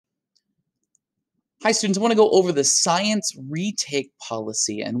Hi students, I want to go over the science retake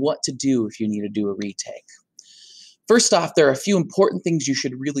policy and what to do if you need to do a retake. First off, there are a few important things you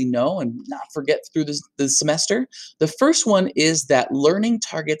should really know and not forget through the semester. The first one is that learning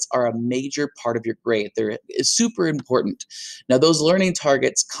targets are a major part of your grade. They're super important. Now, those learning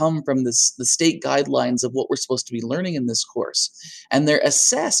targets come from the state guidelines of what we're supposed to be learning in this course, and they're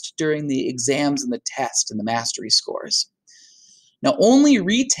assessed during the exams and the test and the mastery scores. Now, only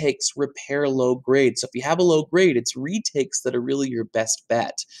retakes repair low grades. So if you have a low grade, it's retakes that are really your best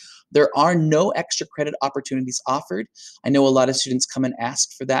bet. There are no extra credit opportunities offered. I know a lot of students come and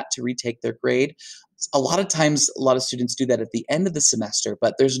ask for that to retake their grade. A lot of times, a lot of students do that at the end of the semester,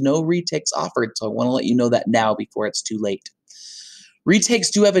 but there's no retakes offered. So I want to let you know that now before it's too late.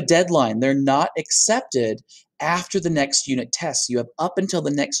 Retakes do have a deadline. They're not accepted after the next unit test. You have up until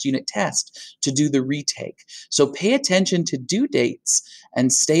the next unit test to do the retake. So pay attention to due dates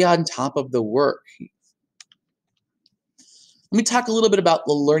and stay on top of the work. Let me talk a little bit about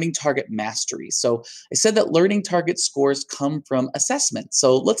the learning target mastery. So I said that learning target scores come from assessment.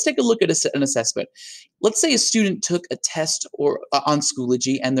 So let's take a look at an assessment. Let's say a student took a test on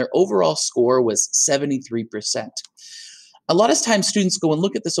Schoology and their overall score was 73%. A lot of times students go and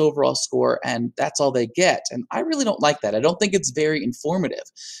look at this overall score and that's all they get. And I really don't like that. I don't think it's very informative.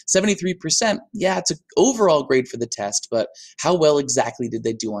 73%, yeah, it's an overall grade for the test, but how well exactly did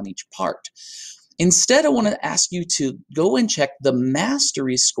they do on each part? Instead, I want to ask you to go and check the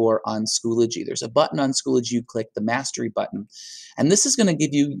mastery score on Schoology. There's a button on Schoology, you click the mastery button, and this is going to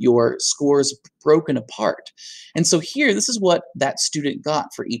give you your scores broken apart. And so here, this is what that student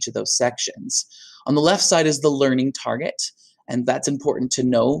got for each of those sections. On the left side is the learning target, and that's important to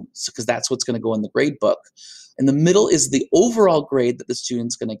know because that's what's going to go in the grade book. In the middle is the overall grade that the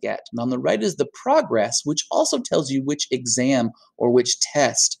student's going to get. And on the right is the progress, which also tells you which exam or which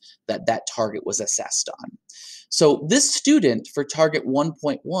test that target was assessed on. So this student for target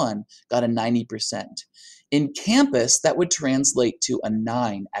 1.1 got a 90%. In Campus, that would translate to a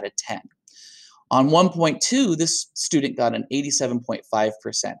 9 out of 10. On 1.2, this student got an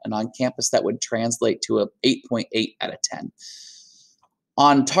 87.5%, and on Campus, that would translate to a 8.8 out of 10.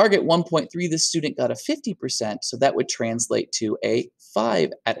 On target 1.3, this student got a 50%, so that would translate to a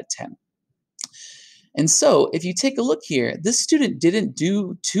 5 out of 10. And so if you take a look here, this student didn't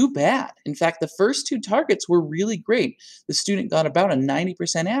do too bad. In fact, the first two targets were really great. The student got about a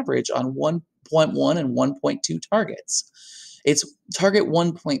 90% average on 1.1 and 1.2 targets. It's target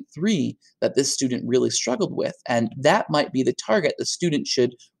 1.3 that this student really struggled with, and that might be the target the student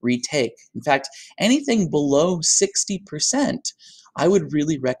should retake. In fact, anything below 60%, I would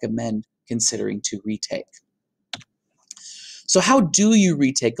really recommend considering to retake. So how do you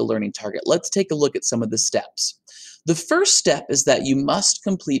retake a learning target? Let's take a look at some of the steps. The first step is that you must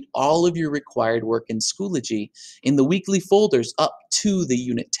complete all of your required work in Schoology in the weekly folders up to the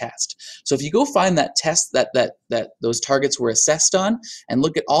unit test. So if you go find that test that those targets were assessed on and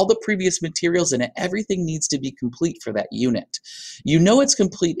look at all the previous materials in it, everything needs to be complete for that unit. You know it's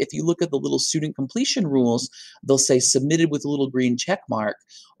complete if you look at the little student completion rules. They'll say submitted with a little green check mark,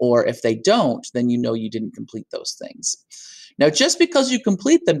 or if they don't, then you know you didn't complete those things. Now, just because you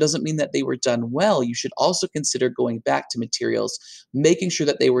complete them doesn't mean that they were done well. You should also consider going back to materials, making sure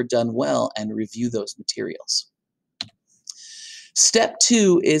that they were done well, and review those materials. Step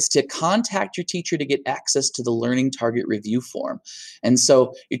 2 is to contact your teacher to get access to the learning target review form. And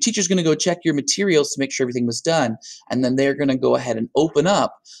so your teacher's going to go check your materials to make sure everything was done, and then they're going to go ahead and open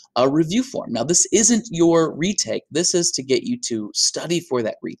up a review form. Now, this isn't your retake. This is to get you to study for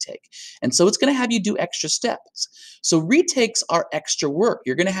that retake. And so it's going to have you do extra steps. So retakes are extra work.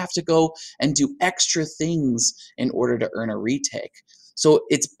 You're going to have to go and do extra things in order to earn a retake. So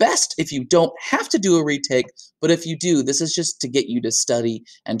it's best if you don't have to do a retake, but if you do, this is just to get you to study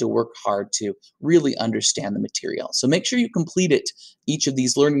and to work hard to really understand the material. So make sure you complete each of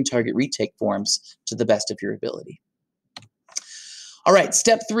these learning target retake forms to the best of your ability. All right,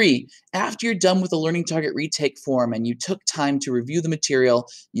 step 3, after you're done with the learning target retake form and you took time to review the material,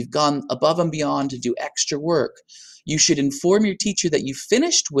 you've gone above and beyond to do extra work, you should inform your teacher that you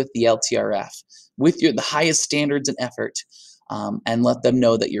finished with the LTRF with the highest standards and effort, and let them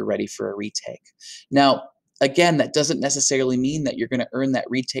know that you're ready for a retake. Now, again, that doesn't necessarily mean that you're going to earn that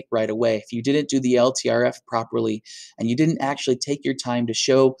retake right away. If you didn't do the LTRF properly and you didn't actually take your time to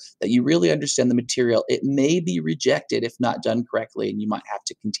show that you really understand the material, it may be rejected if not done correctly, and you might have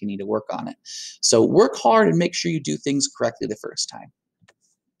to continue to work on it. So work hard and make sure you do things correctly the first time.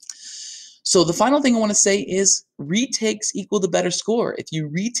 So the final thing I want to say is retakes equal the better score. If you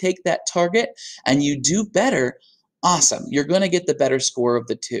retake that target and you do better, Awesome. You're going to get the better score of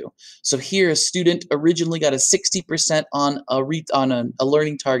the two. So here, a student originally got a 60% on a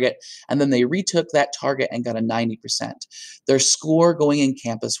learning target, and then they retook that target and got a 90%. Their score going in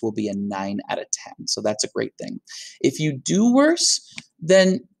campus will be a 9 out of 10. So that's a great thing. If you do worse,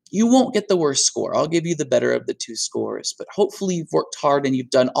 then you won't get the worst score. I'll give you the better of the two scores, but hopefully you've worked hard and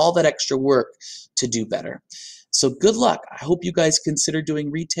you've done all that extra work to do better. So good luck. I hope you guys consider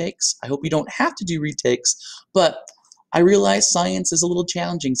doing retakes. I hope you don't have to do retakes, but I realize science is a little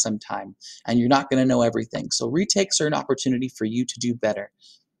challenging sometimes, and you're not going to know everything. So retakes are an opportunity for you to do better.